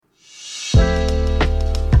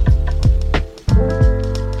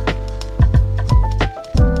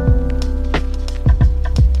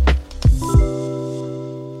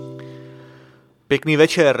Pěkný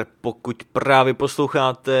večer, pokud právě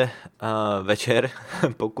posloucháte večer,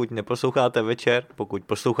 pokud neposloucháte večer, pokud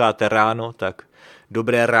posloucháte ráno, tak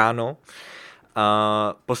dobré ráno.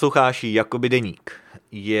 Posloucháš jakoby deník.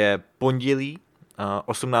 Je pondělí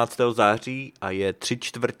 18. září a je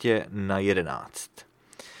 3:45.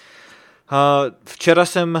 Včera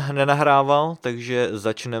jsem nenahrával, takže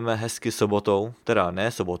začneme hezky sobotou, teda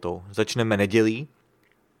ne sobotou, začneme nedělí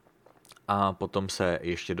a potom se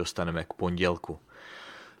ještě dostaneme k pondělku.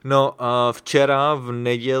 No, včera v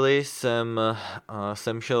neděli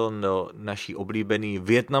jsem šel do naší oblíbené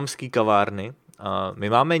vietnamské kavárny. My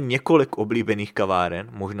máme několik oblíbených kaváren,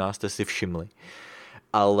 možná jste si všimli.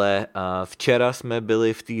 Ale včera jsme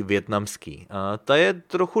byli v té vietnamské. Ta je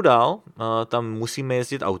trochu dál, tam musíme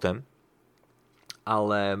jezdit autem,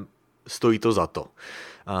 ale stojí to za to.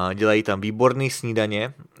 Dělají tam výborný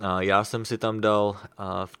snídaně. Já jsem si tam dal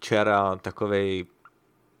včera takovej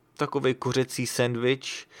kuřecí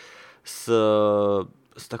sendvič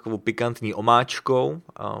s takovou pikantní omáčkou.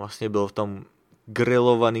 Vlastně bylo tam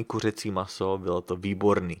grilovaný kuřecí maso, bylo to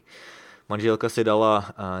výborný. Manželka si dala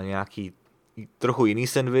nějaký trochu jiný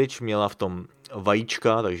sendvič, měla v tom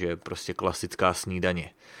vajíčka, takže prostě klasická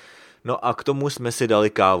snídaně. No a k tomu jsme si dali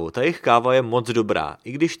kávu. Ta jejich káva je moc dobrá,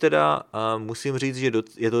 i když teda musím říct, že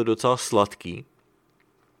je to docela sladký,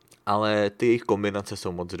 ale ty jejich kombinace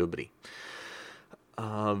jsou moc dobrý.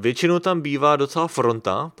 Většinou tam bývá docela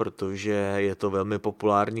fronta, protože je to velmi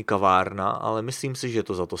populární kavárna, ale myslím si, že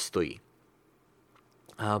to za to stojí.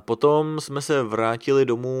 Potom jsme se vrátili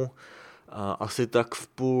domů asi tak v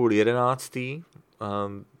 10:30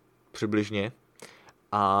 přibližně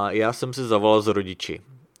a já jsem si zavolal s rodiči.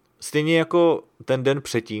 Stejně jako ten den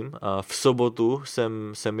předtím, v sobotu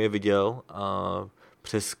jsem je viděl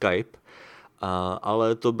přes Skype,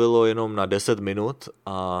 ale to bylo jenom na 10 minut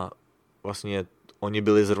a vlastně oni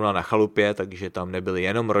byli zrovna na chalupě, takže tam nebyli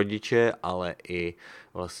jenom rodiče, ale i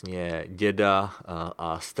vlastně děda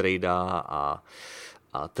a strejda a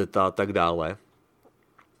teta a tak dále.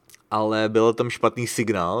 Ale byl tam špatný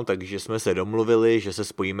signál, takže jsme se domluvili, že se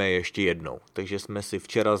spojíme ještě jednou. Takže jsme si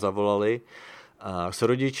včera zavolali s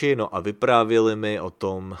rodiči, no a vyprávěli mi o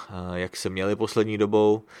tom, jak se měli poslední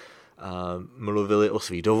dobou. Mluvili o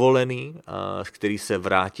svý dovolený, z který se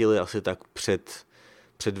vrátili asi tak před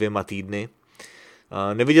 2 týdny.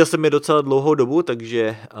 Neviděl jsem je docela dlouhou dobu,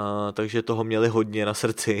 takže toho měli hodně na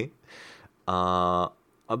srdci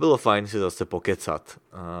a bylo fajn si zase pokecat.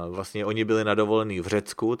 Vlastně oni byli na dovolený v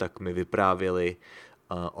Řecku, tak mi vyprávěli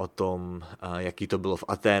o tom, jaký to bylo v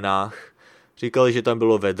Aténách. Říkali, že tam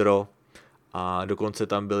bylo vedro a dokonce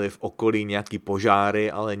tam byly v okolí nějaký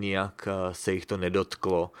požáry, ale nijak se jich to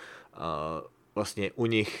nedotklo. Vlastně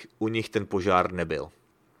u nich ten požár nebyl.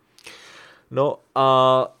 No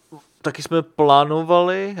a taky jsme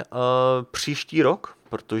plánovali příští rok,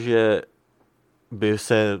 protože by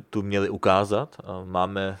se tu měli ukázat.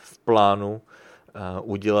 Máme v plánu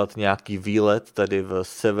udělat nějaký výlet tady v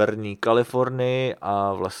severní Kalifornii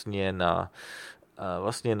a vlastně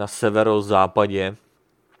na severozápadě.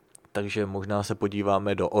 Takže možná se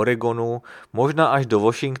podíváme do Oregonu, možná až do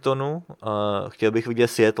Washingtonu. Chtěl bych vidět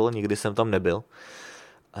Seattle, nikdy jsem tam nebyl.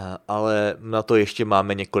 Ale na to ještě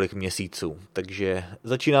máme několik měsíců. Takže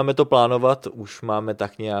začínáme to plánovat, už máme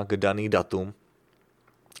tak nějak daný datum,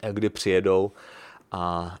 kdy přijedou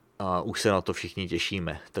a už se na to všichni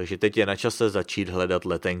těšíme. Takže teď je na čase začít hledat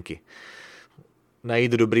letenky.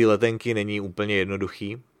 Najít dobrý letenky není úplně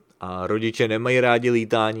jednoduchý a rodiče nemají rádi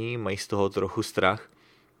lítání, mají z toho trochu strach,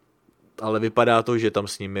 ale vypadá to, že tam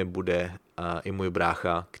s nimi bude i můj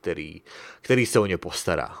brácha, který se o ně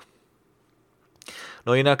postará.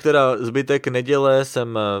 No jinak teda zbytek neděle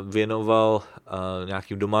jsem věnoval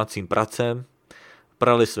nějakým domácím pracem.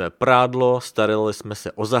 Prali jsme prádlo, starali jsme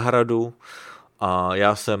se o zahradu a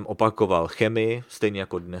já jsem opakoval chemii, stejně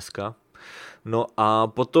jako dneska. No a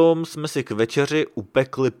potom jsme si k večeři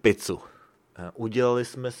upekli pizzu. Udělali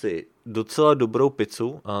jsme si docela dobrou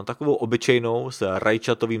pizzu, takovou obyčejnou s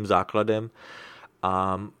rajčatovým základem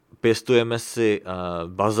a pěstujeme si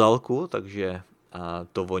bazalku, takže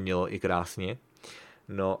to vonilo i krásně.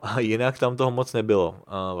 No a jinak tam toho moc nebylo.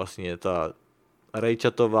 Vlastně ta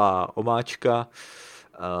rajčatová omáčka,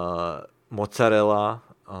 mozzarella,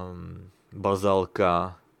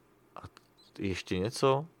 bazalka a ještě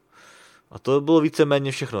něco. A to bylo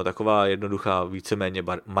víceméně všechno, taková jednoduchá víceméně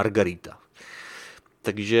margarita.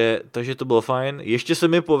 Takže to bylo fajn. Ještě se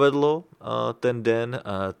mi povedlo ten den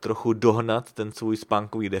trochu dohnat ten svůj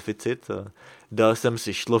spánkový deficit. Dal jsem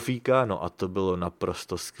si šlofíka, no a to bylo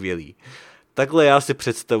naprosto skvělý. Takhle já si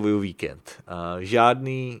představuju víkend.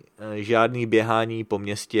 Žádný běhání po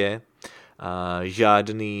městě,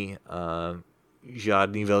 žádný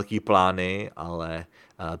žádný velký plány, ale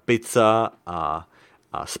pizza a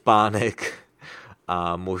spánek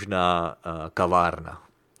a možná kavárna.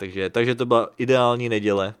 Takže to byla ideální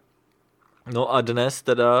neděle. No a dnes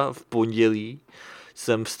teda v pondělí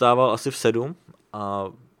jsem vstával asi v 7 a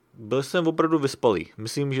byl jsem opravdu vyspalý.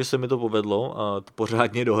 Myslím, že se mi to povedlo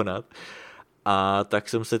pořádně dohnat a tak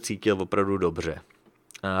jsem se cítil opravdu dobře.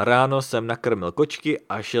 Ráno jsem nakrmil kočky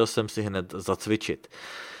a šel jsem si hned zacvičit.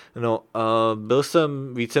 No, byl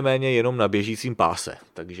jsem víceméně jenom na běžícím páse,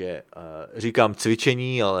 takže říkám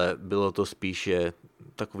cvičení, ale bylo to spíše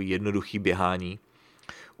takový jednoduchý běhání.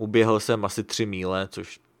 Uběhl jsem asi 3 míle,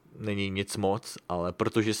 což není nic moc, ale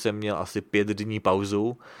protože jsem měl asi 5 dní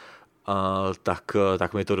pauzu,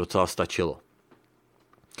 tak mi to docela stačilo.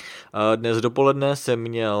 Dnes dopoledne jsem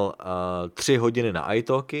měl 3 hodiny na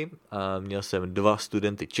iTalky, měl jsem 2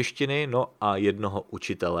 studenty češtiny, no a 1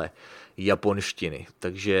 učitele japonštiny,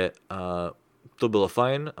 takže to bylo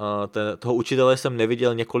fajn. Toho učitele jsem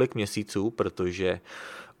neviděl několik měsíců, protože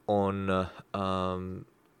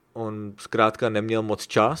on zkrátka neměl moc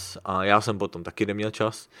čas a já jsem potom taky neměl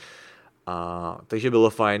čas, takže bylo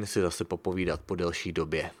fajn si zase popovídat po delší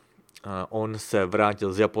době. On se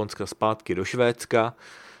vrátil z Japonska zpátky do Švédska,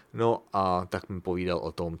 no a tak mi povídal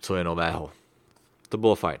o tom, co je nového. To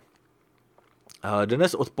bylo fajn.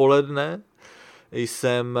 Dnes odpoledne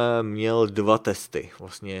jsem měl 2 testy,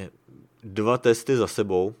 vlastně 2 testy za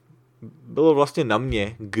sebou. Bylo vlastně na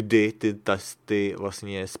mě, kdy ty testy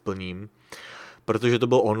vlastně splním, protože to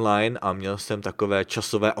bylo online a měl jsem takové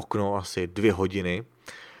časové okno, asi 2 hodiny.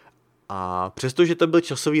 A přestože to byl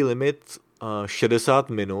časový limit 60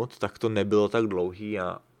 minut, tak to nebylo tak dlouhý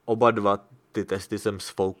a oba 2 ty testy jsem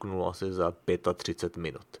sfouknul asi za 35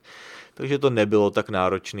 minut. Takže to nebylo tak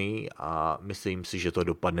náročný a myslím si, že to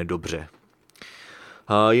dopadne dobře.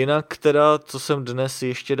 Jinak teda, co jsem dnes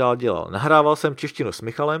ještě dál dělal? Nahrával jsem češtinu s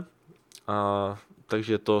Michalem,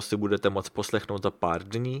 takže to si budete moct poslechnout za pár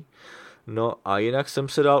dní. No a jinak jsem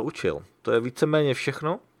se dál učil. To je víceméně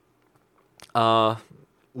všechno. A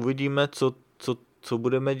uvidíme, co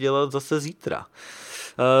budeme dělat zase zítra.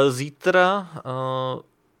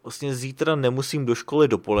 Zítra nemusím do školy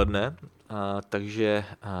dopoledne,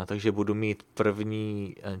 takže budu mít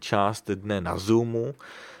první část dne na Zoomu,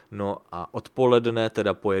 no a odpoledne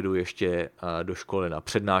teda pojedu ještě do školy na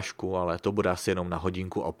přednášku, ale to bude asi jenom na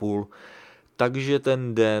 1,5 hodiny, takže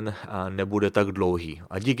ten den nebude tak dlouhý.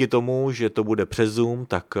 A díky tomu, že to bude přes Zoom,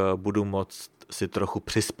 tak budu moct si trochu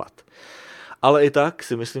přispat. Ale i tak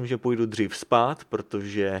si myslím, že půjdu dřív spát,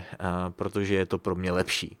 protože je to pro mě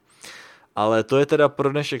lepší. Ale to je teda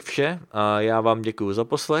pro dnešek vše a já vám děkuju za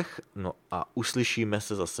poslech, no a uslyšíme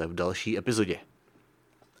se zase v další epizodě.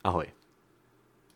 Ahoj.